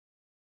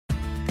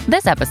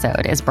This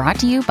episode is brought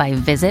to you by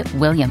Visit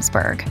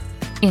Williamsburg.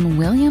 In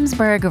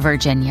Williamsburg,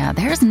 Virginia,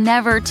 there's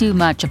never too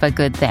much of a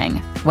good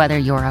thing. Whether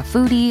you're a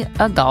foodie,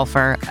 a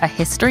golfer, a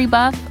history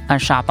buff, a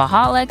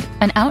shopaholic,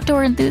 an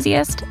outdoor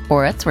enthusiast,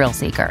 or a thrill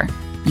seeker,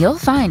 you'll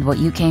find what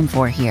you came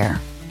for here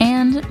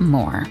and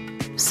more.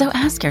 So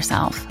ask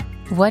yourself,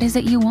 what is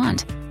it you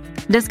want?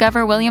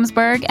 Discover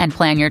Williamsburg and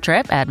plan your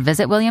trip at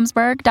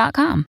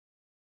visitwilliamsburg.com.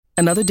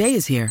 Another day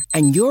is here,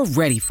 and you're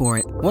ready for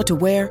it. What to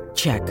wear?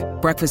 Check.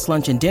 Breakfast,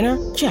 lunch, and dinner?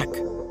 Check.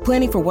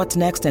 Planning for what's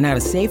next and how to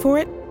save for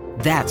it?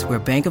 That's where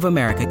Bank of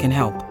America can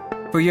help.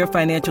 For your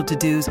financial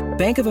to-dos,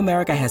 Bank of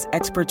America has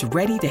experts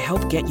ready to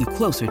help get you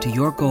closer to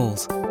your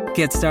goals.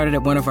 Get started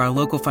at one of our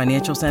local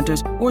financial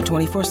centers or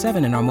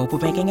 24/7 in our mobile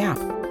banking app.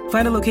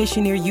 Find a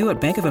location near you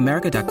at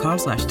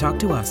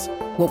bankofamerica.com/talktous.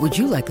 What would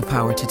you like the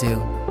power to do?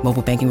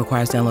 Mobile banking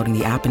requires downloading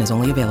the app and is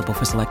only available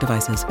for select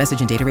devices. Message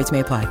and data rates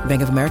may apply.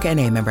 Bank of America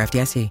N.A., member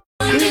FDIC.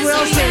 We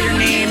will say your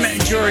name,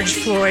 George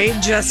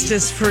Floyd.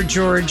 Justice for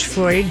George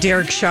Floyd.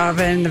 Derek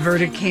Chauvin, the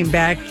verdict came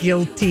back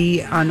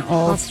guilty on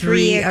all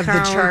three of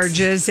the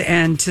charges.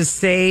 And to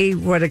say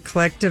what a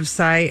collective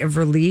sigh of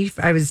relief.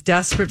 I was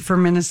desperate for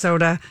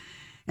Minnesota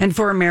and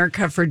for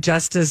America for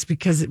justice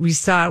because we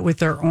saw it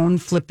with our own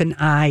flippin'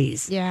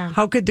 eyes. Yeah.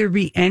 How could there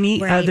be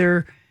any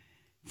other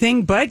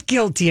thing but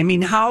guilty? I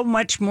mean, how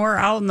much more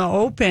out in the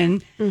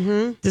open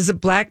does a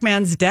black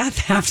man's death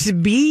have to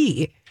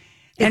be?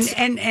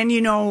 And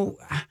you know,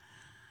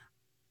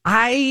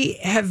 I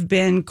have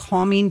been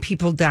calming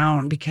people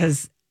down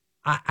because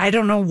I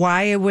don't know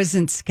why I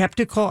wasn't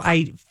skeptical.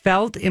 I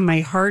felt in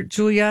my heart,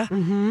 Julia,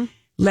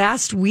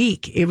 last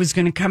week it was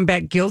going to come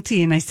back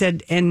guilty. And I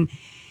said, and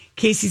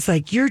Casey's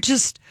like, you're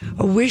just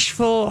a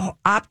wishful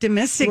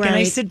optimistic. Right. And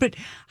I said, but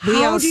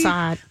We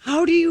saw it.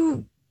 How do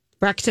you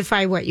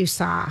rectify what you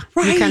saw?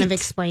 Right. You kind of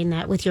explain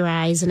that with your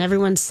eyes, and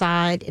everyone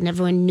saw it, and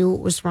everyone knew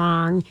it was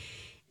wrong.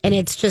 And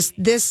it's just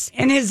this,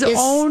 and his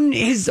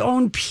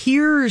own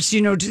peers,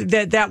 you know,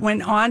 that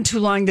went on too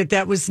long.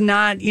 That was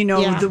not, you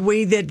know, the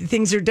way that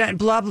things are done.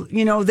 Blah, blah,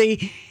 you know,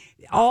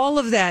 all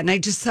of that. And I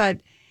just thought,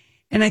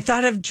 and I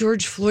thought of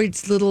George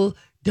Floyd's little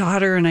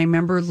daughter. And I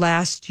remember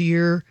last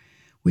year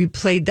we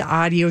played the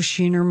audio.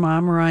 She and her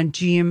mom were on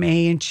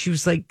GMA, and she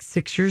was like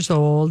 6 years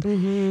old.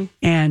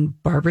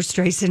 And Barbara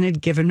Streisand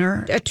had given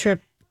her a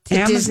trip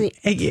to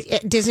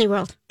Disney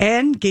World,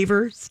 and gave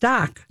her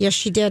stock. Yes,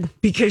 she did,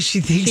 because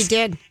she thinks she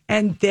did.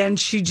 And then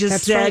she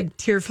just said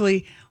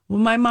tearfully, "Well,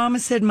 my mama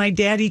said my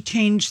daddy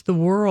changed the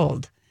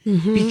world."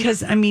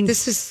 Because I mean,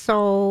 this is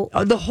so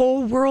the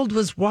whole world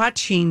was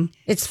watching.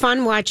 It's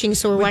fun watching.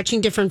 So we're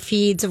watching different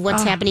feeds of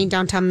what's happening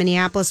downtown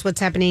Minneapolis, what's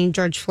happening in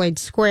George Floyd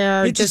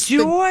Square. It's just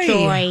joy. The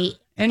joy.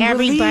 And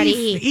everybody,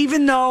 relief,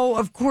 even though,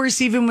 of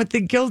course, even with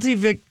the guilty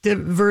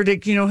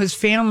verdict, you know, his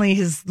family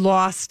has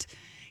lost,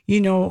 you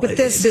know, but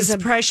this is a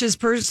precious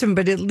person.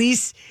 But at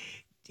least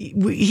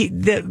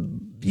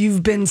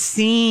you've been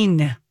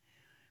seen.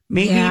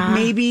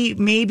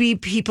 Maybe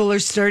people are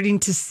starting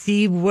to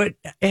see what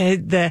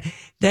the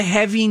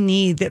heavy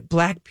need that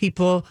Black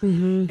people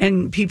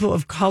and people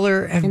of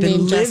color have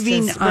been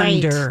living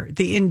under.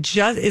 The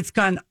it's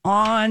gone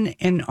on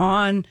and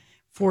on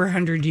for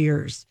 100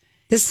 years.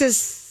 This is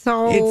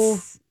so.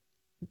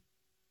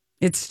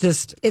 It's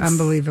just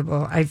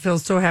unbelievable. I feel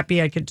so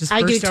happy I could just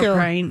burst out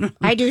crying.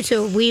 I do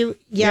too.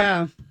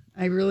 Yeah,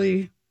 I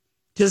really.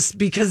 Just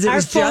because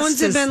our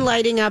phones have been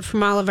lighting up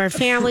from all of our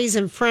families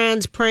and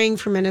friends praying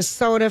for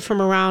Minnesota from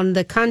around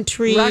the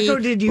country. Rocco,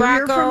 did you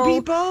hear from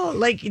people?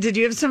 Like, did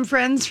you have some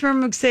friends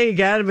from say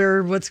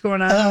or what's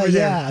going on over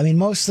there? Yeah, I mean,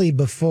 mostly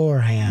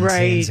beforehand,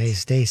 right? Saying,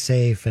 stay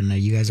safe, and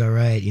you guys all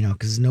right? You know,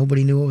 because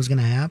nobody knew what was going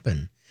to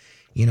happen.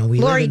 You know, we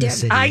Lori live in the did.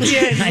 city. I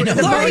did. I know.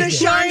 Lori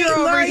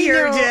over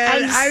here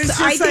did.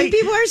 I think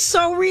people are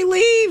so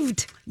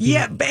relieved.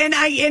 Yeah,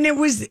 and it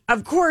was,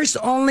 of course,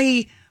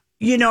 only.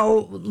 You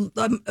know,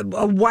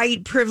 a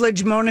white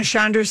privileged Mona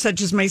Chandra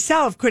such as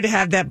myself could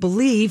have that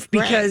belief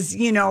because,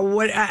 you know,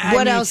 what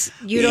else?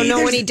 You don't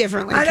know any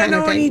differently. I don't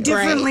know any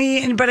differently.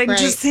 Right. But I'm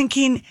just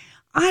thinking,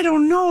 I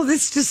don't know.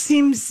 This just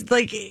seems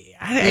like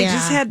I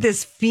just had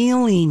this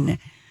feeling,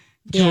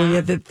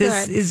 Julia, that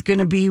this is going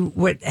to be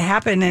what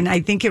happened. And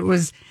I think it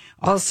was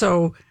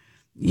also,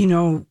 you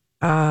know,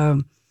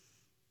 I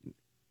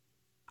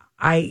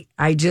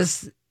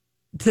just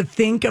to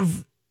think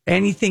of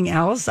anything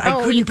else, I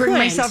couldn't bring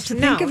myself to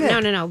think of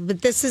it. No.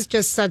 But this is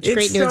just such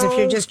great news. If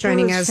you're just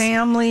joining us,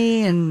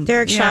 family and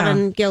Derek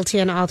Chauvin guilty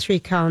on all three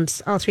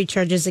counts, all three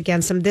charges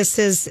against him.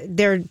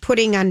 They're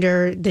putting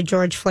under the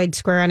George Floyd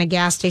Square on a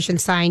gas station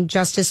sign,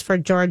 "Justice for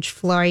George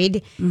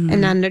Floyd,"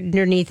 and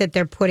underneath it,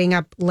 they're putting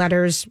up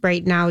letters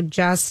right now. I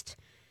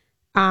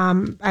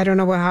don't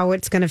know how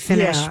it's going to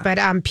finish,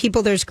 but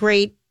people, there's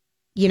great.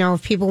 You know,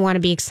 if people want to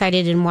be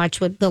excited and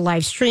watch what the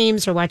live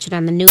streams or watch it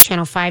on the news,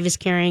 Channel 5 is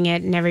carrying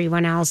it and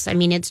everyone else. I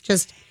mean, it's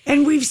just.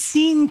 And we've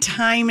seen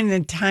time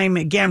and time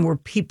again where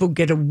people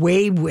get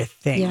away with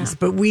things,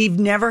 but we've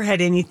never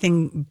had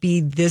anything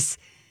be this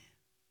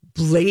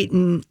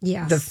blatant.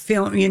 Yes. The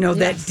film, you know,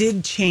 that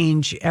did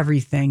change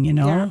everything, you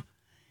know. Yeah.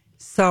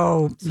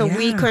 So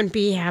we couldn't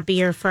be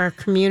happier for our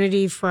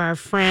community, for our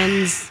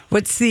friends.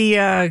 What's the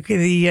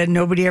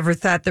nobody ever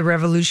thought the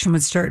revolution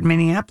would start in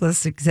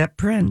Minneapolis except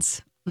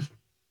Prince. Of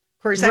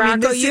course,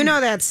 Rocco, you know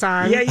that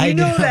song. Yeah, you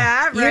know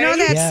that, right? You know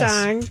that Yes.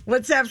 song.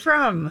 What's that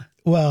from?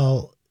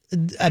 Well,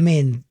 I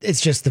mean,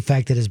 it's just the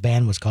fact that his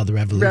band was called the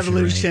Revolution.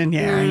 Revolution,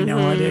 right? yeah, I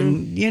know it.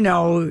 And,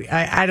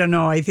 I don't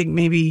know. I think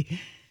maybe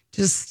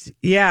just,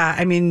 yeah,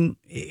 I mean,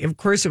 of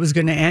course it was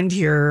going to end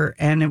here.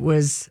 And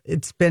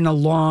it's been a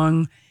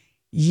long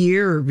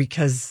year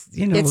because,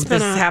 this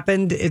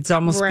happened. It's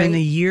almost been a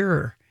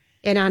year.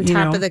 And on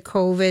top of the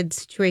COVID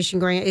situation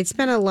going, it's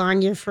been a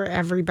long year for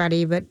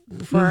everybody. But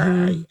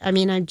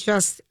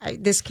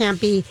this can't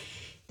be,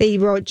 they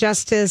wrote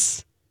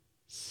justice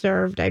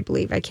served, I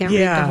believe. I can't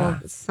read the whole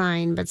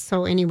sign. But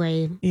so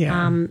anyway. Yeah.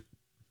 I'm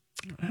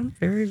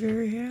very,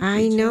 very happy.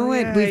 I know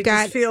it. I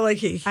just feel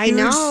like a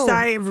huge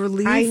sigh of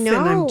relief. I know.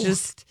 And I'm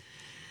just...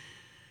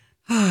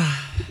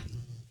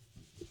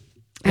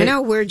 I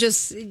know we're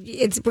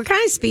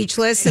kind of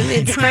speechless, and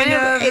it's kind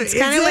of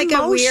like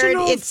a weird.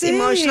 It's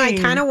emotional. I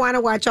kind of want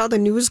to watch all the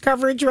news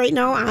coverage right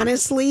now,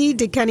 honestly,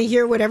 to kind of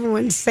hear what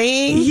everyone's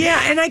saying.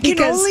 Yeah, and I can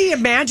only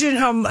imagine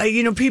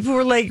how people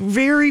were like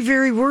very,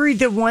 very worried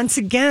that once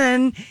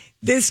again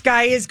this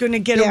guy is going to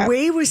get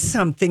away with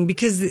something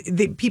because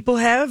the people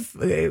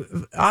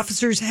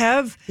officers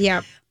have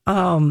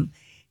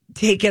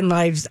taken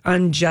lives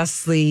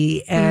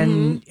unjustly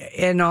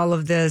and all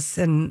of this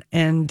and.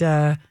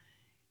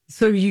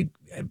 So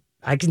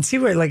I can see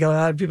where like a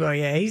lot of people are,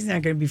 he's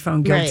not going to be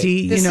found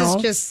guilty. Right. This is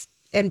just,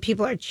 and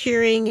people are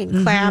cheering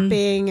and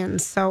clapping.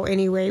 And so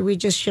anyway, we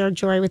just share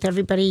joy with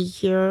everybody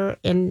here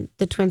in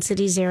the Twin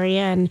Cities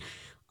area and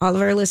all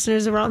of our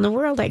listeners around the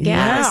world, I guess.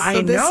 Yeah,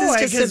 so this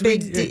is just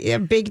a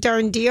big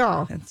darn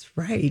deal. That's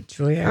right,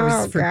 Julia. I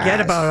always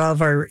forget about all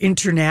of our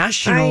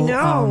international I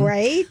know,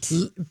 right?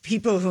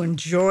 People who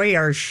enjoy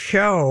our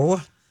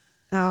show.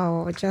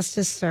 Oh,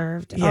 justice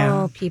served.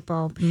 Yeah. Oh,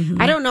 people.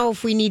 I don't know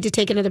if we need to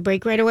take another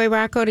break right away,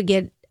 Rocco, to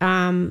get We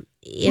can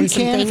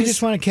if you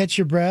just want to catch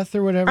your breath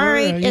or whatever. All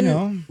right,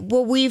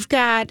 well, we've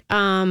got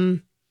a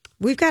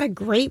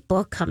great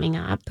book coming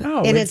up.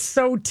 Oh, and it's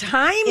so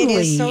timely. It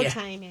is so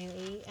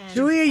timely. And,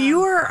 Julia,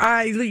 you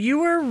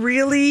are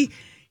really.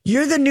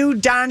 You're the new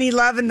Donnie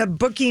Love in the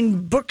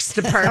booking books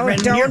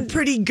department. You're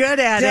pretty good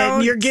at it.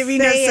 And you're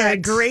giving us a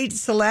great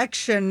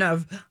selection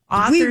of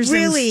authors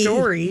and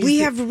stories. We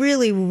have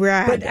really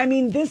read. But I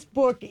mean, this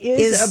book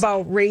is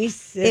about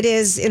race. It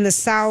is in the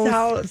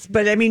South.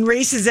 But I mean,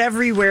 race is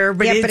everywhere.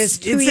 But it's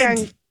too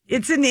young.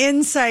 It's an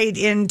insight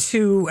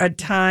into a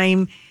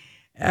time,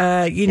 in the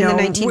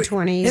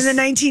 1920s. In the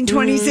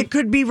 1920s, it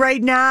could be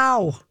right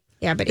now.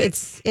 Yeah, but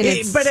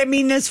but I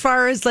mean, as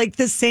far as like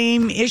the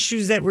same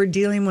issues that we're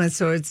dealing with,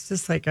 so it's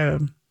just like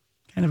a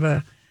kind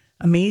of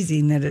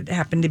amazing that it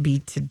happened to be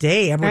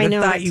today. I would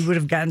have thought you would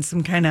have gotten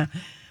some kind of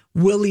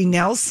Willie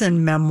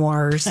Nelson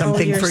memoir or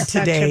something for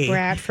today. Such a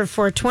brat for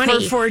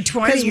 420. For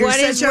 420, you're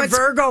such a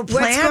Virgo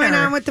planner. What's going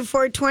on with the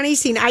 420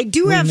 scene? I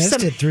do have some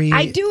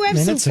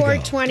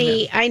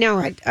 420. I know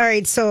it. All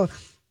right, so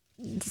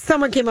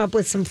someone came up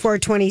with some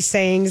 420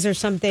 sayings or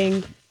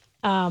something.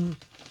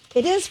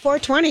 It is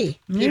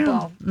 420,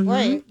 people.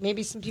 Boy,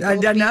 maybe some people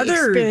will be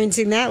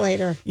experiencing that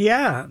later.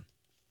 Yeah.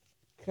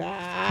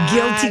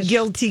 Gosh.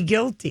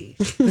 Guilty.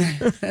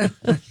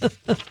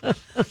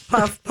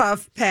 Puff,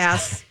 puff,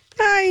 pass.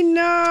 I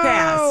know.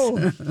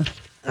 Pass.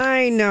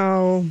 I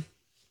know.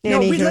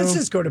 Let's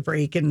just go to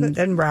break and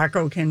then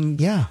Rocco can.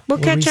 Yeah. We'll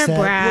catch our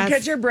breath. We'll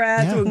catch our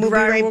breath. Yeah. We'll be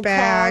right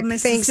back.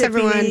 Thanks,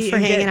 everyone, for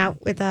hanging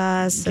out with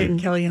us. Get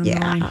Kelly on the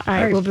line. All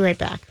right, we'll be right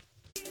back.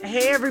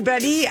 Hey,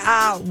 everybody.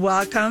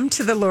 Welcome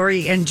to the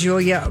Lori and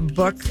Julia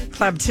Book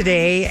Club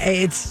today.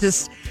 It's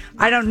just,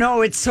 I don't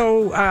know, it's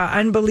so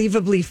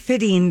unbelievably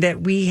fitting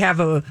that we have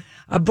a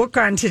book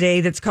on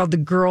today that's called The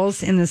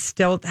Girls in the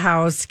Stilt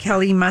House.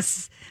 Kelly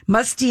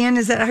Mustian,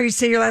 is that how you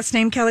say your last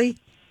name, Kelly?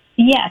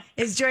 Yes.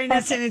 Is joining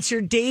us, and it's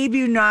your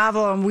debut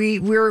novel, and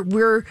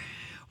we're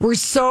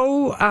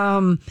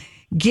so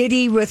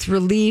giddy with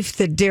relief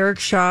that Derek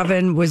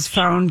Chauvin was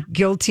found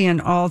guilty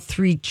on all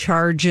 3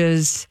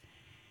 charges.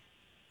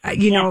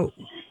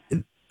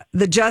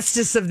 The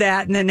justice of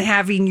that, and then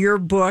having your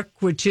book,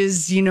 which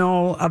is,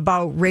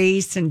 about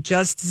race and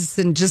justice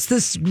and just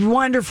this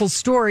wonderful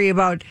story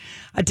about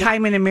a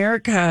time in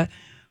America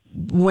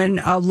when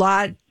a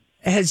lot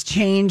has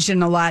changed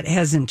and a lot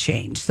hasn't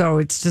changed. So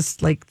it's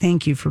just like,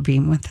 thank you for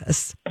being with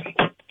us.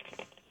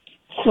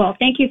 Well,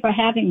 thank you for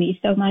having me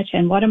so much.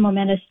 And what a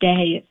momentous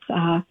day. It's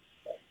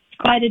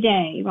quite a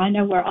day. I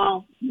know we're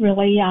all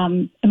really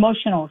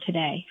emotional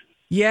today.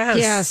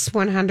 Yes,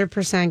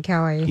 100%,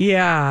 Kelly.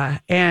 Yeah,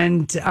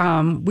 and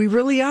we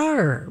really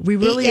are. We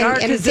really are.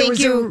 And thank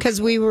you, because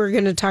we were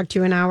going to talk to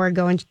you an hour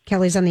ago, and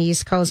Kelly's on the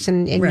East Coast,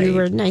 and you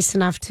were nice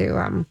enough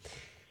to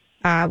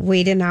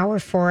wait an hour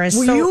for us.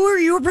 Well,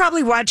 you were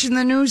probably watching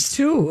the news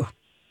too.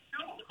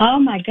 Oh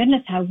my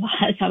goodness, I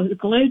was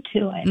glued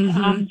to it.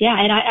 Mm-hmm.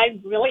 And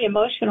I'm really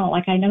emotional.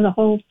 Like I know the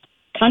whole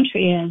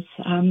country is.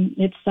 I don't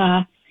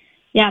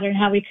know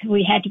how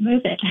we had to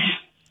move it.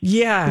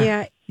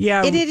 Yeah.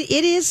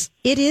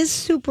 It is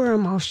super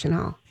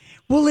emotional.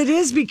 Well, it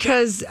is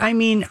because, I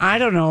mean, I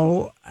don't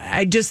know.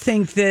 I just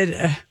think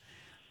that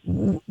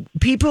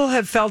people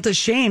have felt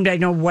ashamed. I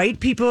know white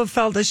people have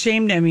felt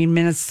ashamed. I mean,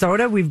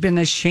 Minnesota, we've been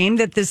ashamed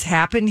that this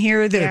happened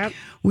here, that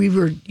we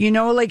were,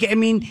 I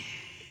mean,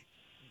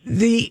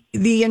 the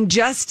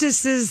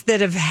injustices that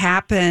have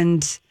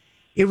happened,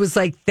 it was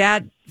like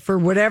that for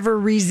whatever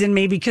reason,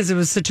 maybe because it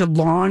was such a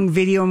long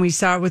video and we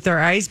saw it with our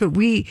eyes, but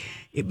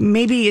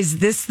maybe is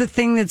this the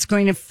thing that's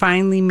going to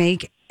finally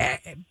make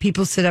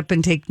people sit up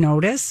and take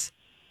notice?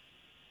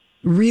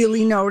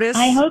 Really notice?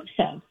 I hope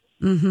so.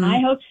 Mm-hmm. I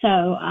hope so.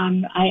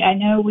 I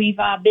know we've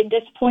been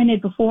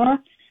disappointed before,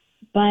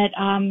 but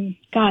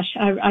gosh,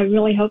 I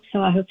really hope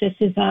so. I hope this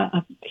is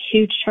a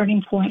huge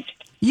turning point.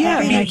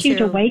 Yeah, a huge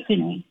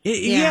awakening.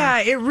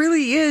 It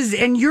really is.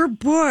 And your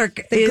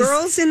book, The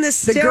Girls in the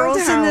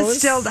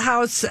Stilled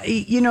House.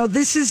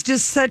 This is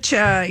just such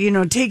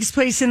a takes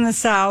place in the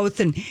South,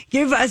 and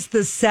give us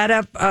the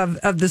setup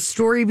of the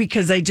story,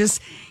 because I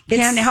just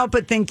can't help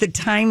but think the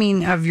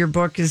timing of your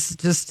book is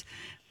just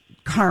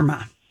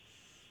karma,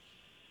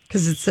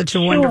 because it's such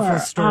a wonderful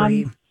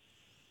story.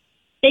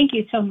 Thank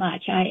you so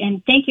much.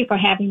 And thank you for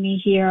having me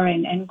here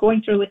and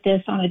going through with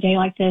this on a day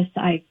like this.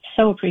 I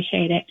so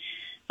appreciate it.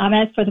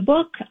 As for the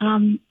book,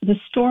 the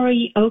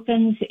story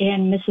opens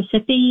in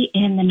Mississippi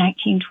in the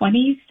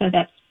 1920s. So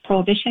that's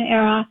Prohibition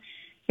era,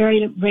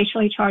 very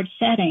racially charged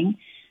setting.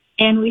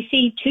 And we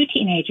see two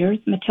teenagers,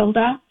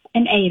 Matilda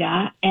and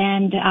Ada.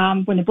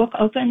 And when the book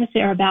opens,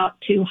 they're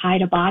about to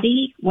hide a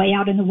body way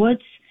out in the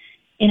woods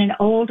in an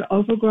old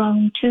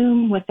overgrown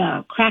tomb with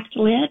a cracked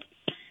lid.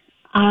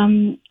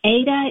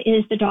 Ada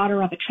is the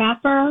daughter of a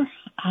trapper,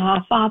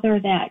 a father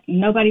that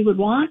nobody would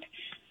want.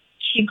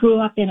 She grew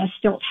up in a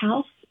stilt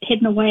house,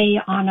 hidden away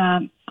on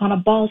a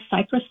bald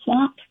cypress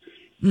swamp.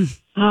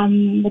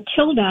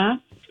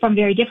 Matilda, from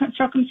very different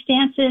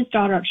circumstances,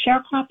 daughter of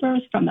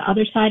sharecroppers from the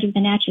other side of the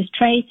Natchez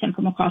Trace and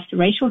from across the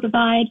racial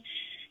divide.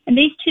 And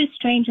these two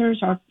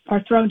strangers are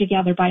thrown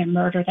together by a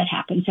murder that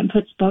happens and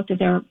puts both of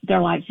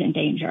their lives in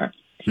danger.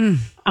 So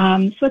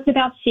it's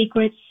about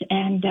secrets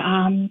and,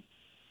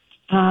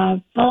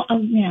 of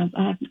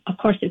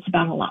course, it's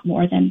about a lot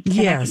more than I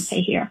can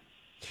say here.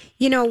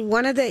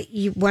 One of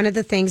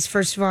the things,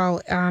 first of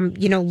all,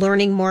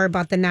 learning more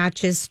about the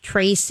Natchez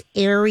Trace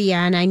area,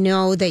 and I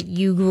know that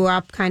you grew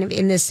up kind of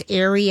in this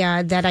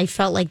area, that I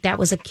felt like that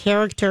was a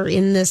character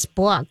in this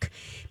book,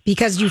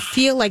 because you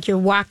feel like you're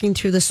walking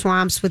through the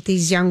swamps with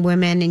these young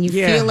women, and you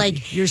feel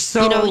like you're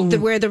so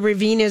where the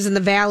ravine is in the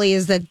valley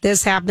is that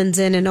this happens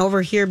in, and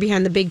over here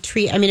behind the big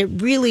tree. I mean,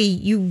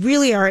 you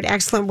really are an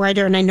excellent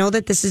writer, and I know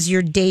that this is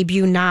your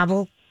debut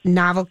novel,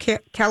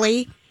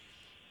 Kelly.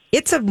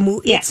 It's a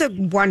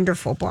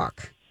wonderful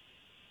book.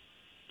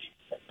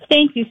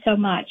 Thank you so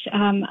much.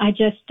 I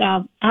just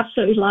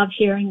absolutely love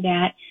hearing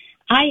that.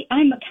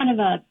 I'm a kind of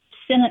a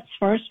sentence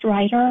first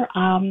writer,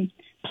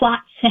 plot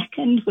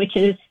second, which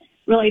is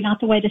really not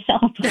the way to sell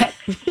a book.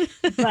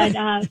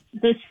 But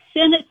the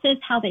sentences,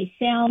 how they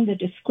sound, the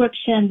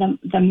description,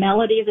 the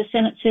melody of the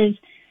sentences.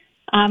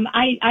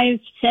 I've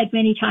said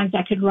many times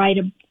I could write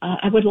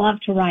I would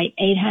love to write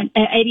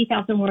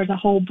 80,000 words, a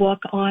whole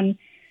book on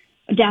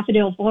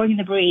daffodils blowing in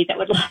the breeze. I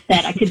would love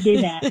that. I could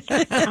do that.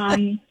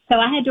 So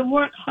I had to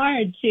work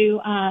hard to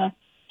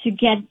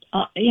get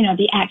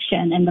the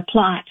action and the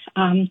plot.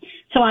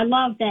 So I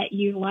love that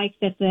you like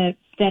that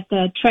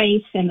the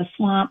trace and the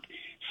swamp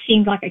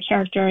seemed like a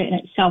character in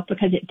itself,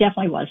 because it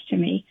definitely was to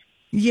me.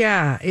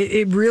 Yeah,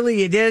 it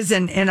really is,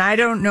 and I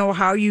don't know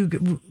how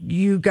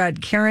you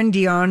got Karen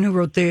Dion, who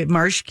wrote The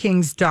Marsh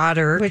King's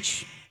Daughter,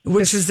 which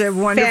is a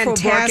wonderful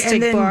book,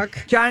 and then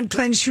John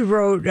Clinch, who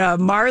wrote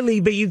Marley,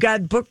 but you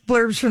got book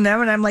blurbs from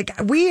them, and I'm like,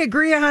 we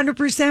agree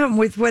 100%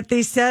 with what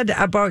they said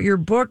about your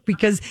book,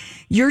 because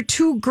your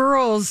two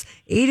girls,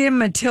 Ada and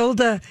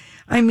Matilda,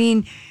 I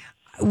mean,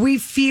 we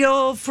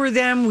feel for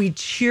them, we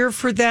cheer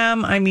for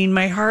them. I mean,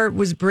 my heart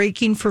was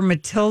breaking for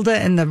Matilda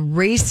and the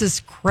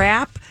racist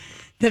crap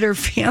that her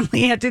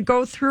family had to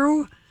go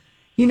through,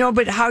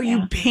 but how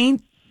you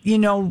paint,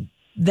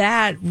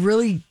 that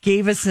really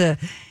gave us an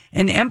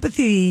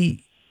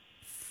empathy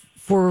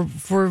for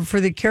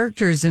the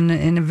characters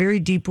in a very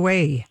deep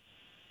way.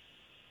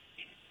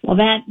 Well,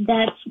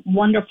 that's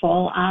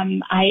wonderful.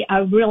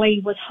 I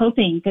really was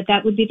hoping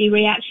that would be the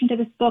reaction to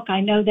this book. I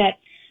know that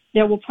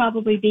there will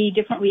probably be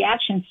different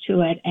reactions to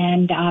it,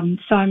 and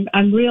so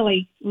I'm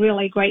really,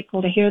 really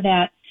grateful to hear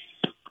that.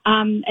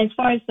 As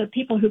far as the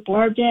people who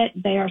blurbed it,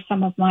 they are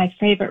some of my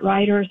favorite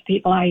writers,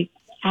 people I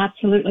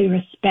absolutely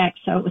respect.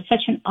 So it was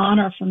such an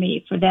honor for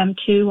me for them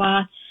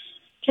to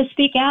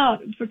speak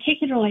out,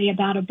 particularly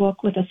about a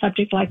book with a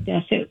subject like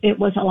this. It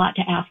was a lot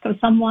to ask of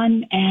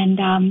someone,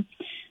 and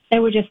they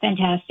were just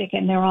fantastic,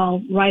 and they're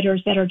all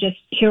writers that are just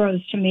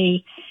heroes to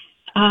me.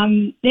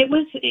 It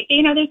was,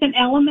 there's an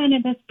element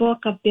in this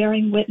book of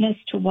bearing witness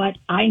to what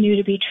I knew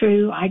to be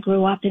true. I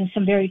grew up in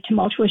some very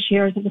tumultuous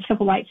years of the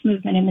civil rights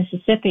movement in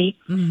Mississippi.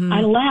 Mm-hmm.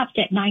 I left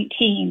at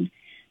 19,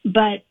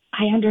 but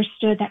I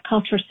understood that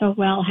culture so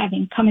well,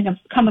 having come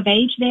of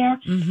age there.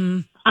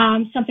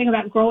 Something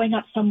about growing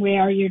up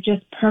somewhere, you're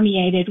just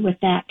permeated with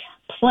that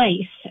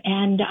place.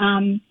 And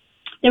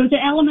there was an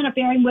element of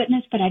bearing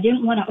witness, but I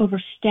didn't want to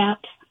overstep.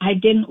 I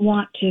didn't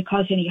want to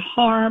cause any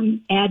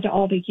harm, add to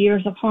all the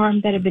years of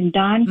harm that had been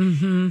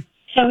done.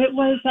 So it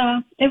was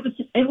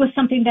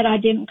something that I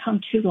didn't come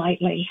too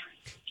lightly.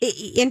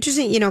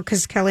 Interesting,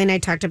 because Kelly and I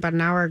talked about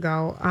an hour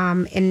ago,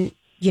 and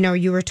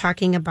you were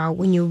talking about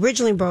when you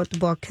originally wrote the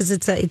book, because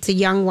it's a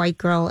young white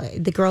girl.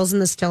 The girl's in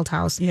the stilt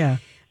house. Yeah.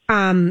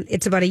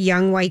 It's about a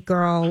young white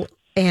girl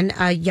and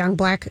a young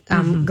black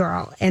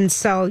girl. And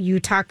so you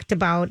talked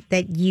about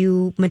that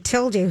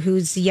Matilda,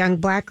 who's the young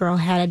black girl,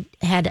 had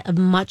a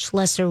much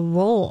lesser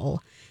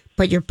role,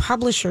 but your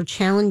publisher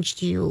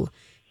challenged you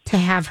to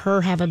have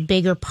her have a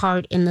bigger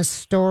part in the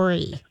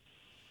story.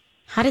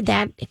 How did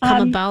that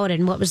come about,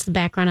 and what was the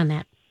background on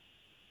that?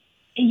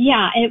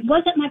 Yeah, it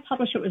wasn't my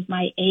publisher, it was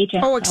my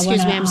agent. Oh,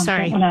 excuse me, I'm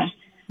sorry.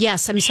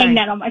 Yes, I'm sorry. Hang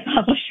that on my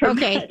publisher.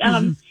 Okay.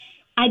 But,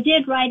 I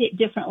did write it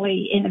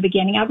differently in the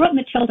beginning. I wrote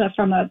Matilda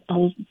from a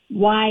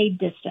wide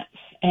distance,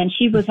 and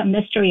she was a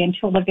mystery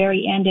until the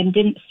very end and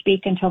didn't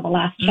speak until the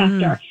last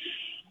chapter.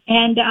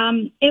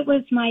 And it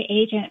was my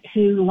agent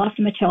who loved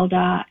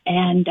Matilda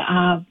and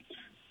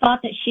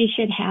thought that she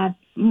should have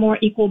more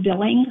equal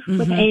billing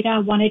with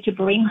Ada, wanted to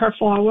bring her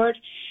forward.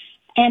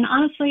 And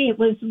honestly, it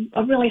was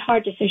a really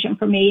hard decision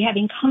for me,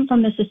 having come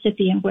from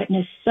Mississippi and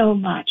witnessed so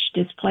much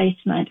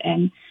displacement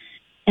and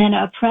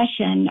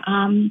oppression.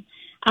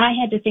 I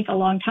had to think a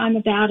long time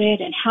about it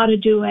and how to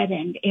do it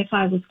and if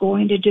I was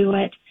going to do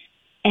it.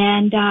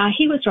 And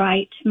he was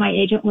right. My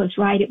agent was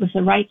right. It was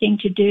the right thing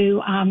to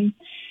do.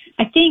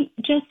 I think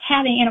just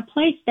having in a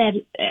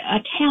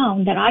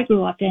town that I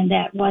grew up in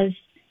that was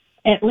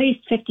at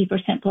least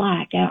 50%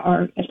 black,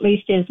 or at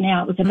least is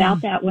now. It was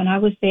about that when I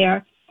was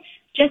there.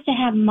 Just to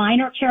have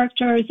minor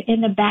characters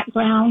in the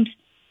background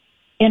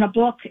in a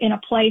book in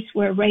a place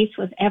where race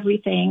was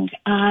everything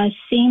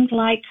seemed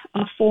like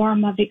a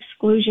form of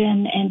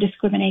exclusion and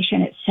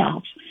discrimination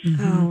itself.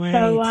 Oh, right.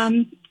 So,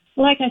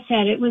 like I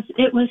said, it was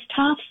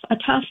a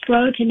tough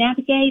road to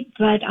navigate,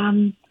 but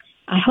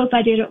I hope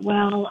I did it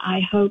well. I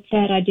hope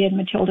that I did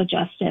Matilda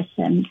justice,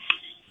 and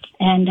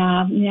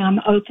I'm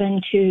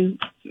open to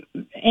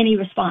any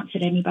response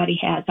that anybody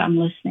has. I'm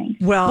listening.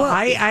 Well,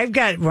 I've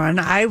got one.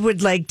 I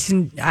would like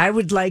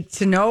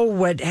to know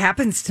what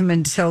happens to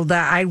Matilda.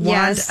 I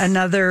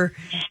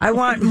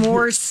want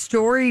more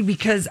story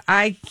because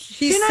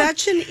she's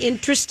such an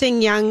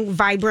interesting, young,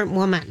 vibrant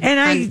woman.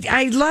 And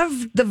I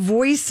love the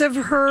voice of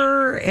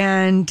her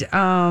and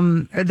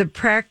I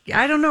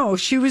don't know.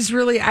 She was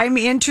really, I'm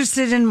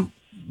interested in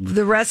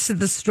the rest of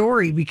the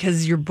story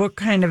because your book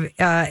kind of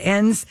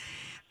ends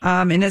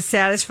in a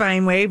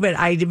satisfying way, but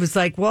I was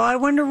like, well, I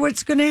wonder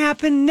what's going to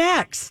happen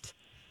next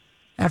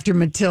after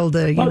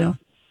Matilda, you know.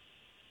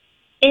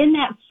 In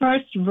that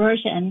first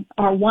version,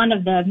 or one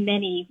of the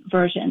many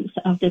versions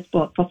of this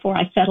book before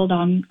I settled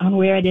on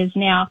where it is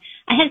now,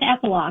 I had an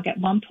epilogue at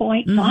one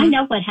point, so I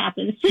know what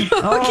happens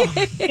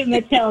to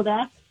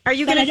Matilda. Are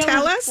you going to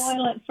tell us?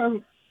 Spoil it for.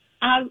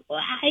 I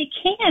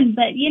can,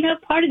 but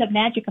part of the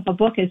magic of a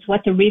book is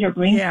what the reader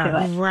brings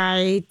to it.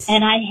 Right.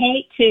 And I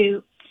hate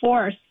to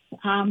force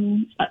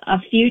a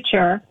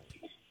future,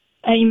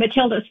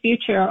 Matilda's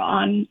future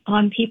on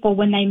people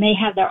when they may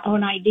have their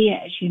own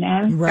ideas,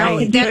 Right.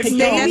 Oh, that's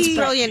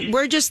brilliant.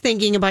 We're just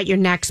thinking about your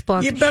next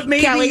book. Yeah, but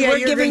maybe, Kelly,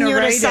 we're giving you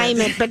an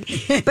assignment. But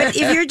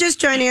if you're just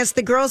joining us,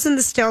 The Girls in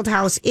the Stilt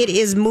House, it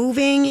is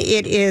moving.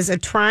 It is a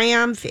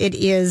triumph. It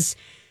is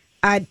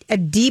a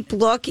deep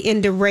look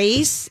into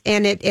race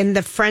and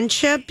the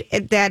friendship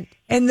that.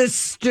 And the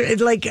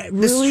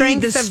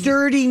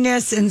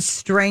sturdiness and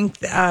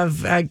strength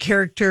of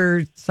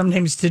character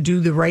sometimes to do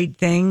the right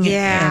thing.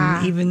 Yeah.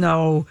 And even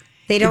though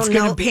it's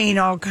going to pain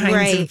all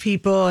kinds of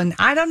people. And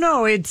I don't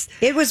know. It's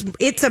a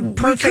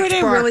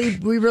perfect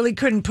book. We really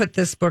couldn't put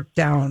this book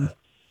down.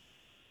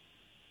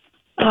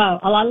 Oh,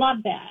 well, I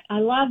love that. I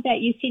love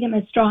that you see them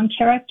as strong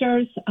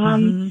characters.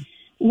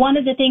 One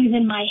of the things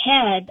in my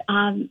head,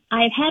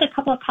 I've had a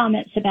couple of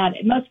comments about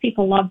it. Most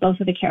people love both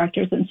of the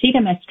characters and see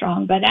them as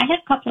strong, but I had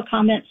a couple of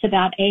comments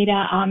about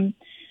Ada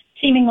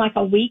seeming like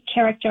a weak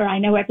character. I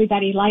know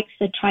everybody likes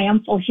the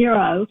triumphal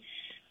hero,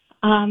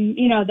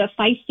 the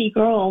feisty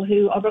girl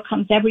who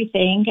overcomes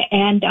everything.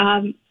 And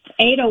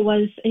Ada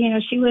was,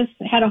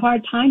 had a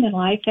hard time in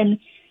life. And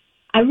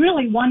I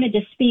really wanted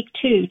to speak,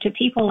 to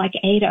people like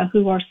Ada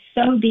who are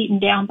so beaten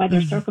down by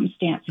their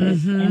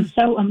circumstances and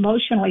so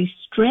emotionally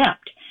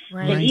stripped.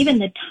 Right. That even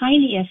the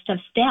tiniest of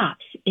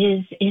steps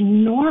is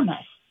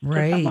enormous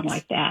to someone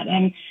like that.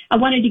 And I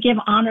wanted to give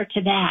honor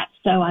to that.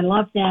 So I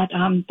love that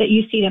that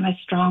you see them as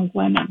strong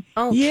women.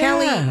 Oh, yeah.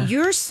 Kelly,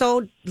 you're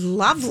so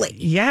lovely.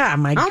 Yeah,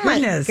 my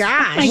goodness. Oh,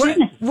 my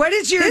gosh. What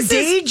is your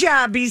day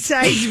job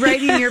besides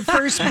writing your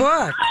first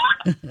book?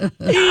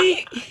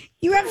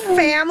 You have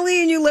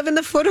family and you live in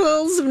the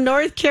foothills of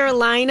North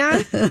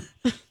Carolina?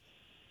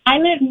 I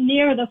live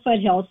near the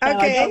foothills, so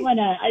Okay. I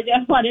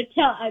don't want to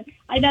tell.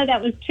 I know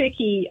that was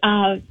tricky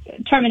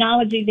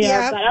terminology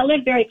there, Yep. but I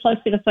live very close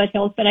to the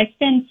foothills. But I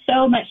spend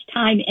so much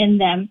time in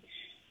them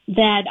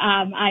that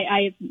I'm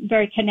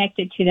very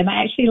connected to them.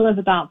 I actually live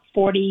about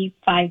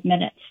 45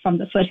 minutes from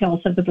the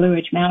foothills of the Blue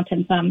Ridge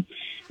Mountains,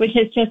 which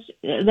is just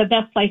the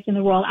best place in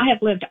the world. I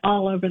have lived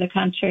all over the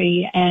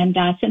country, and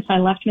since I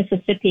left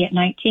Mississippi at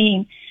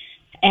 19.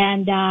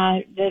 And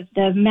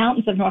the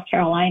mountains of North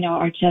Carolina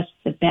are just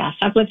the best.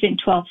 I've lived in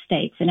 12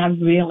 states, and I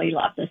really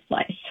love this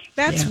place.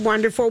 That's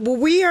wonderful. Well,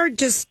 we are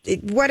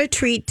what a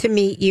treat to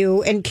meet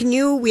you. And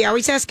we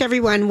always ask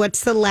everyone,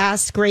 what's the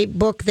last great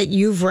book that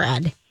you've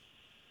read?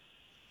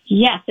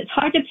 Yes, it's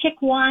hard to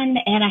pick one,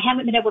 and I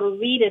haven't been able to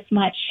read as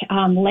much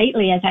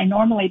lately as I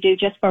normally do,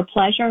 just for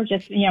pleasure,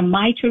 just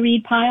my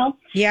to-read pile.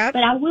 Yeah.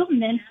 But I will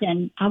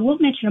mention a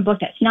book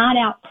that's not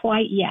out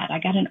quite yet. I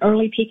got an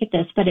early peek at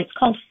this, but it's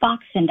called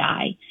Fox and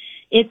I.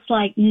 It's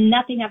like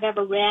nothing I've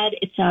ever read.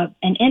 It's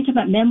an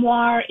intimate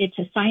memoir. It's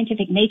a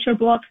scientific nature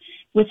book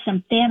with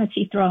some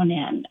fantasy thrown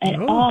in,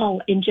 and all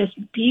in just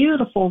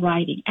beautiful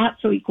writing,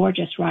 absolutely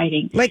gorgeous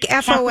writing. Like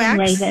Catherine FOX?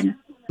 Raven.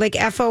 Like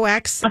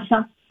FOX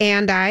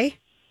and I?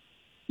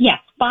 Yes,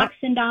 Fox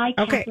and I,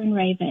 Okay. Catherine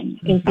Raven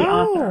is the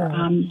author.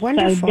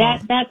 Wonderful. So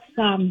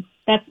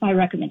that's my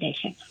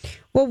recommendation.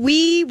 Well,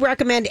 we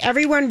recommend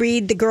everyone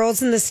read The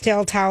Girls in the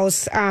Stilt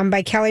House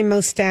by Kelly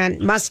Mustaine.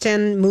 Yeah.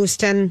 Mustaine.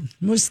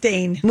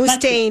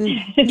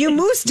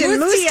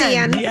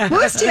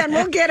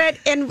 We'll get it.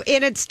 And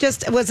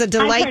it was a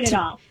delight. I've heard it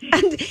all.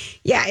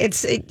 Yeah,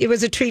 it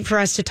was a treat for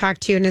us to talk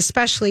to you, and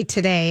especially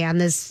today on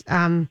this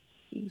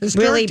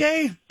Historic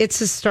day. It's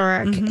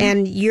historic,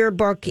 and your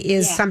book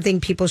is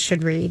something people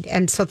should read.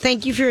 And so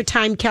thank you for your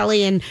time,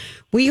 Kelly, and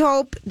we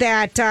hope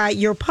that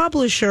your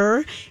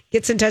publisher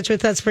gets in touch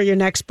with us for your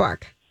next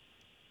book.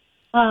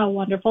 Oh,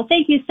 wonderful.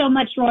 Thank you so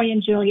much, Roy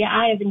and Julia.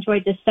 I have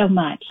enjoyed this so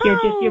much.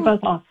 You're both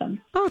awesome.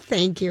 Oh,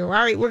 thank you. All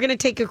right, we're going to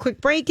take a quick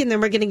break, and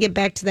then we're going to get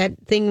back to that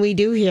thing we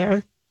do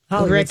here.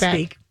 We'll be right back.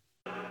 Speak.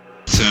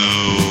 So,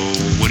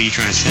 what are you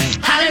trying to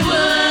say?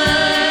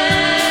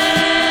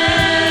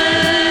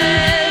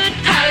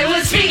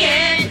 Hollywood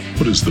speaking.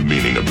 What is the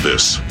meaning of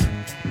this?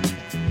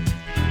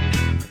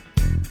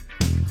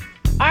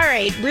 All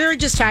right, we were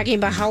just talking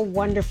about how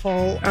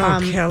wonderful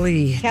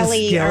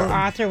Kelly, our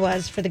author,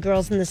 was for The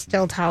Girls in the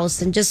Stilt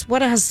House, and just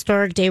what a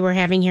historic day we're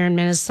having here in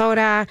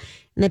Minnesota,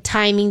 and the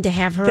timing to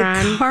have her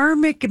on. The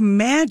karmic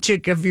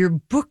magic of your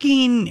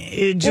booking,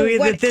 Julia,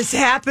 that this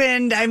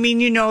happened. I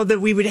mean,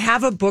 that we would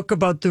have a book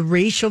about the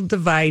racial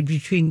divide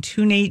between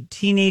two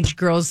teenage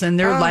girls and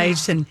their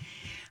lives. And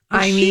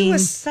she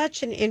was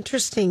such an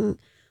interesting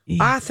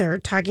author,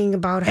 talking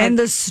about how, and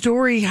the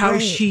story, how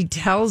she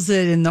tells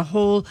it, and the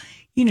whole,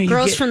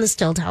 Girls from the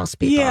Stilt House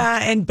people.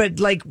 Yeah, but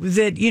like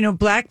that,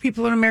 Black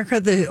people in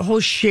America, the whole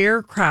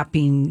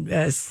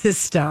sharecropping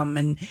system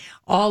and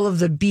all of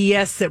the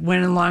BS that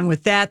went along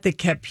with that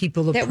kept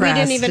people oppressed. That we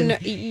didn't even know,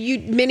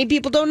 many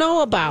people don't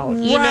know about.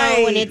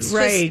 And it's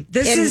right.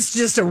 This is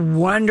just a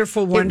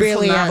wonderful,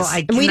 wonderful really novel.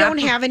 Is. And we don't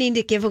have any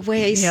to give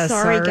away. Yeah,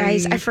 sorry,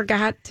 guys. I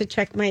forgot to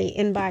check my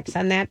inbox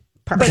on that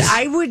part. But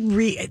I would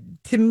read.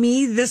 To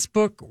me, this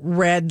book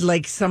read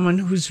like someone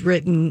who's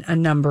written a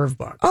number of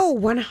books. Oh,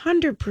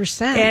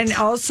 100%. And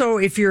also,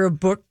 if you're a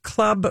book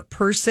club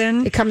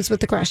person, it comes with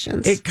the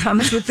questions. It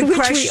comes with the Which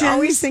questions. we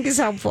always think is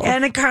helpful.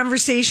 And a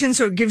conversation.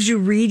 So it gives you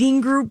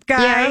reading group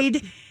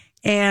guide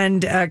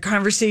and a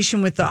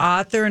conversation with the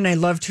author. And I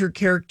loved her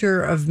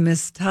character of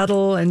Miss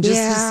Tuttle. And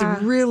just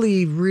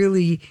really,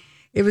 really,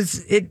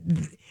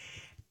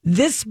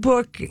 this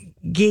book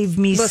gave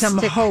me some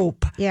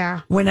hope.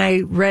 Yeah. When I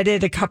read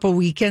it a couple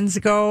weekends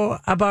ago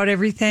about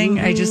everything,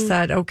 I just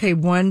thought, okay,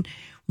 one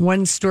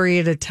story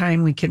at a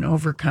time, we can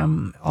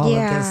overcome all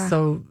of this.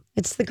 So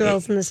it's The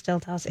Girls in the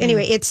Stilt House.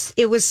 Anyway,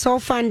 it was so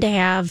fun to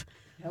have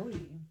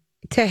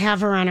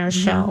her on our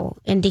show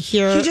and to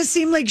hear. She just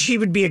seemed like she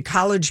would be a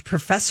college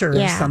professor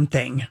or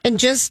something. And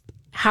just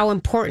how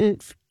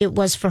important it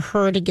was for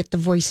her to get the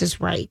voices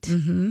right.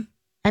 Mm-hmm.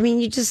 I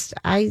mean, she's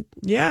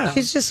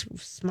just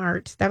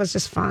smart. That was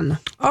just fun.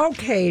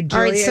 Okay,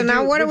 Julia. All right, so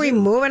now what are we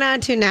moving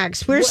on to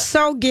next? We're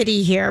so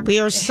giddy here.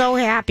 We are so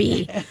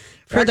happy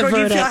for the verdict.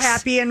 Do you feel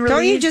happy and relieved?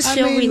 Don't you just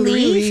feel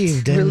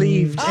relieved?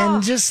 Relieved.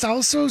 And just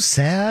also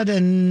sad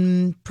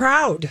and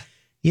proud.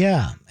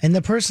 Yeah. And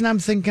the person I'm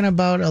thinking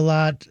about a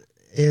lot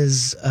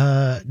is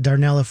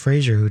Darnella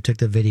Frazier, who took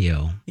the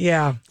video.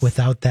 Yeah.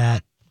 Without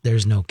that,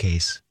 there's no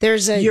case.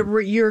 There's a you're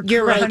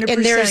 100% right,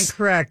 and there's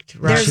correct.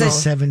 She's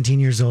 17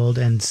 years old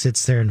and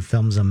sits there and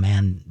films a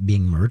man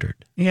being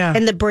murdered. Yeah,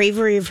 and the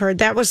bravery of her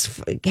that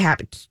was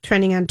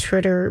trending on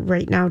Twitter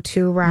right now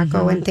too,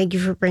 Rocco. And thank you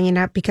for bringing it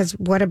up because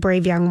what a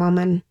brave young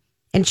woman.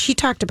 And she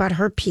talked about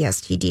her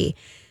PTSD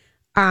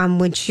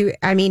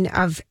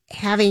of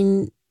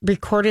having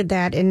recorded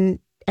that and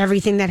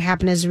everything that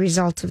happened as a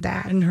result of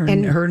that, and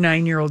her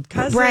 9-year-old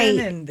cousin, right.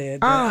 and the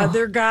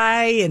other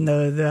guy, and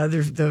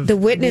the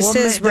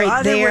witnesses woman,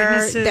 right there.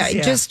 Witnesses, that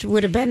just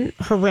would have been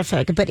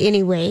horrific. But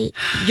anyway,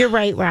 you're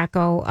right,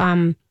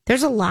 Rocco.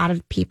 There's a lot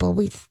of people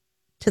we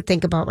to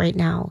think about right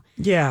now.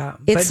 Yeah,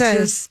 It's but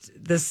just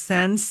the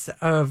sense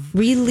of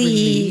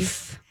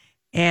Relief.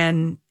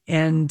 and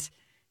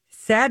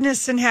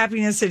sadness and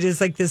happiness. It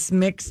is like this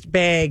mixed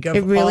bag of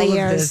It really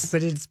all of is. this,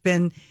 but it's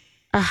been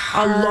A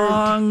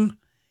hard-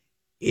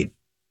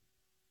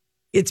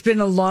 it's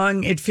been a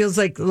long, it feels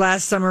like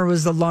last summer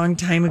was a long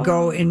time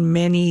ago in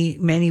many,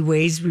 many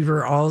ways. We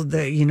were all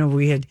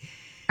we had,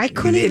 I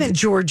couldn't even.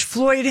 George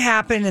Floyd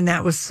happened, and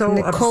that was so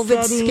The COVID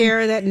upsetting.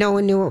 scare that no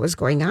one knew what was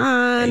going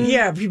on.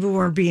 Yeah, people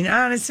weren't being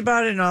honest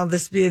about it and all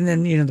this. And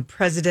then, the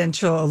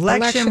presidential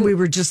election, we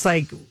were just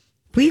like,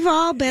 We've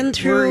all been we're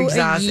through a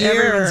exhausted.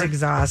 year. Everyone's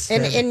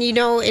exhausted. And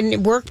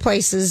in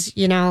workplaces,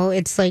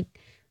 it's like,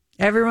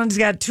 Everyone's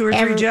got 2 or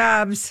 3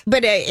 jobs.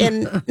 but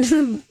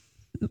and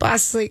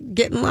boss, like,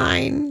 get in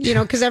line,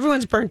 because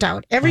everyone's burnt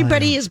out.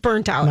 Everybody is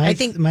burnt out. I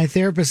think my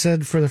therapist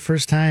said for the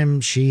first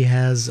time she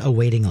has a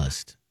waiting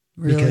list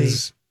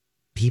because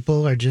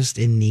people are just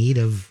in need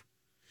of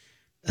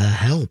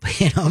help.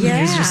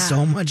 There's just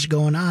so much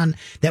going on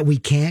that we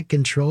can't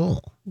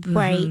control,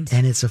 right.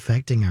 and it's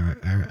affecting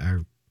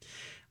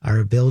our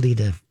ability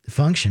to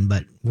function.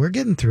 But we're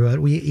getting through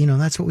it. We,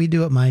 that's what we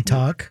do at My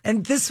Talk.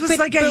 And this was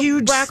like a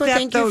huge Rocco, step,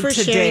 thank you though, for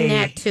today. sharing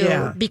that too.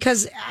 Yeah.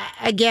 Because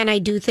again, I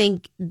do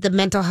think the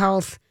mental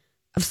health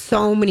of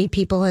so many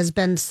people has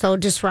been so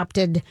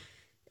disrupted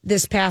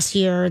this past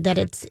year that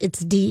it's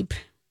deep.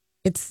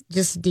 It's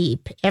just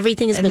deep.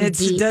 Everything has been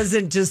deep. It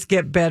doesn't just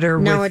get better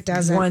No, with it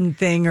doesn't. one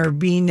thing or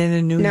being in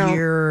a new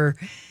year. Or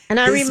And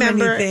I this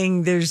remember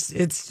many thing.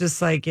 It's just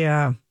like,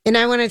 yeah. And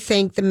I want to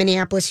thank the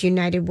Minneapolis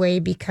United Way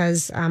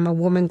because a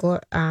woman,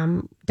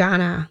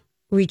 Donna,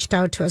 reached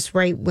out to us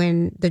right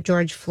when the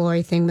George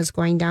Floyd thing was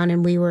going down,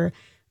 and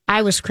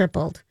I was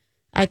crippled.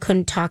 I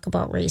couldn't talk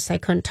about race. I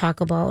couldn't talk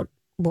about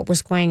what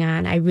was going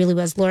on. I really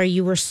was. Lori,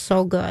 you were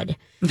so good.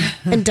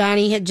 And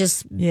Donnie had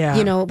just,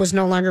 was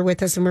no longer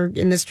with us, and we're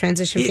in this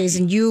transition phase,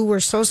 and you were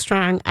so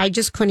strong. I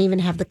just couldn't even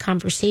have the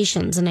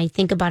conversations. And I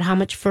think about how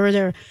much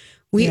further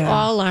we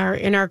all are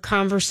in our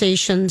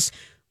conversations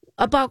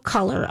about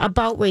color,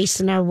 about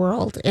race in our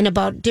world, and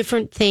about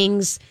different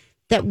things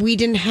that we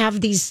didn't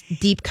have these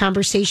deep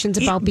conversations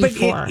about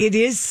before. But it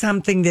is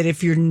something that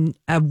if you're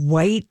a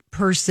white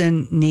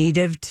person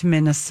native to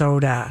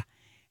Minnesota,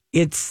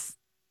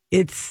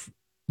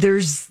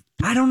 there's,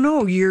 I don't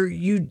know,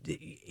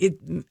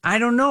 I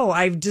don't know.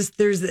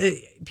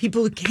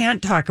 People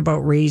can't talk about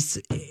race.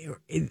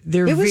 It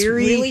was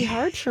really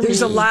hard for me.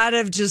 There's a lot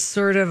of just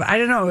sort of, I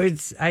don't know.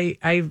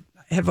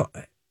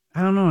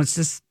 I don't know. It's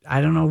just,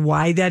 I don't know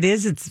why that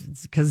is. It's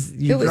because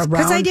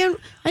I didn't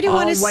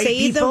want to say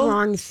people. the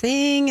wrong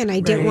thing, and I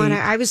didn't want to.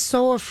 I was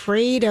so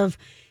afraid of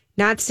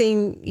not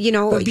saying,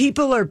 But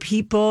people are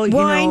people. Well,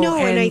 I know,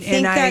 and I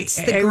think that's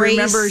the grace.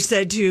 I remember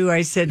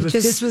I said, if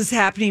this was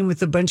happening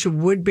with a bunch of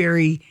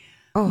Woodbury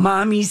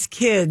mommy's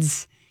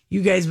kids,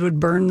 you guys would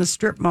burn the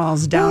strip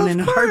malls down in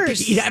a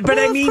heartbeat. But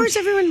of course,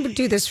 everyone would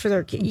do this for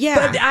their kids. Yeah,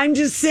 but I'm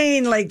just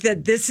saying, like,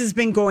 that this has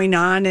been going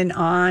on and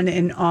on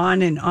and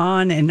on and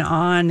on and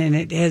on, and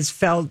it has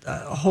felt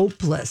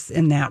hopeless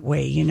in that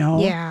way,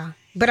 Yeah,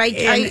 but I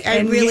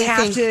really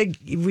think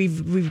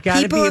we've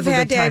got to be able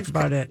to talk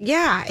about it.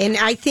 Yeah, and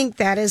I think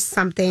that is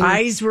something.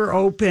 Eyes were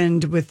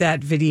opened with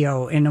that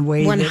video in a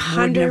way that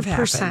wouldn't have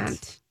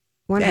happened.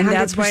 100%. And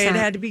that's why it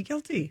had to be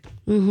guilty.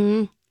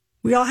 Mm-hmm.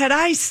 We all had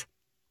eyes.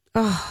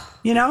 Oh,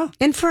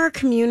 and for our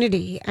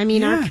community. I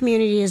mean, our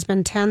community has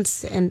been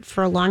tense and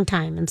for a long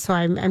time, and so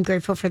I'm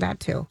grateful for that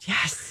too.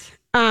 Yes.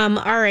 All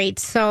right.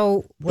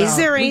 So, is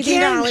there anything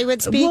to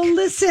Hollywood speak? Well,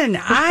 listen,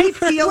 I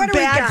feel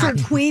bad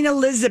for Queen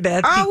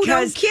Elizabeth. Oh,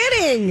 because no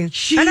kidding!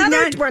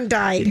 Another one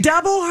died.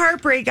 Double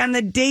heartbreak on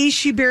the day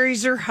she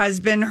buries her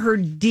husband. Her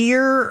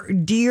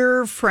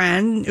dear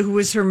friend, who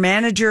was her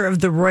manager of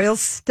the Royal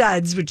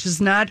Studs, which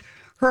is not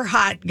her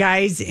hot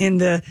guys in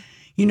the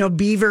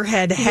beaver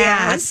head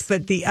hats,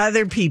 but the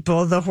other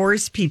people, the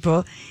horse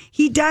people.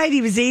 He died.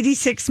 He was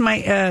 86.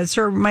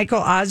 Sir Michael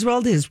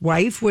Oswald, his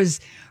wife,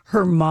 was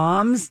her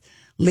mom's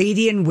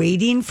lady in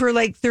waiting for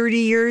like 30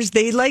 years.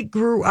 They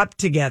grew up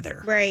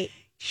together. Right.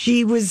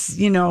 She was,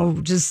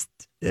 just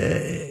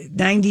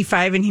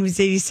 95 and he was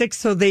 86.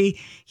 So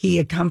he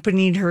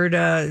accompanied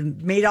her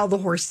made all the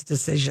horse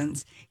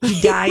decisions. He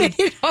died,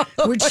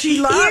 which she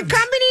loved. He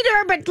accompanied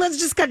her, but let's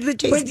just cut to the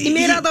chase. He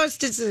made all those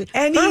decisions.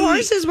 And her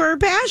horses were her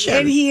passion.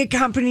 And he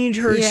accompanied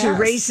her to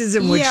races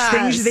and which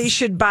things they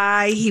should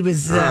buy. He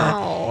was,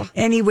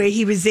 anyway,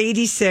 he was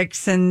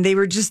 86 and they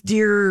were just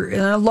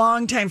dear, a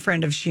longtime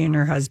friend of she and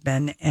her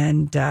husband.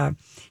 And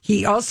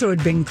he also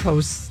had been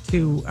close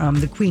to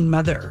the Queen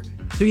Mother.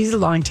 So he's a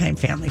longtime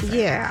family friend.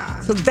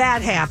 Yeah. So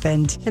that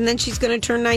happened. And then she's going to turn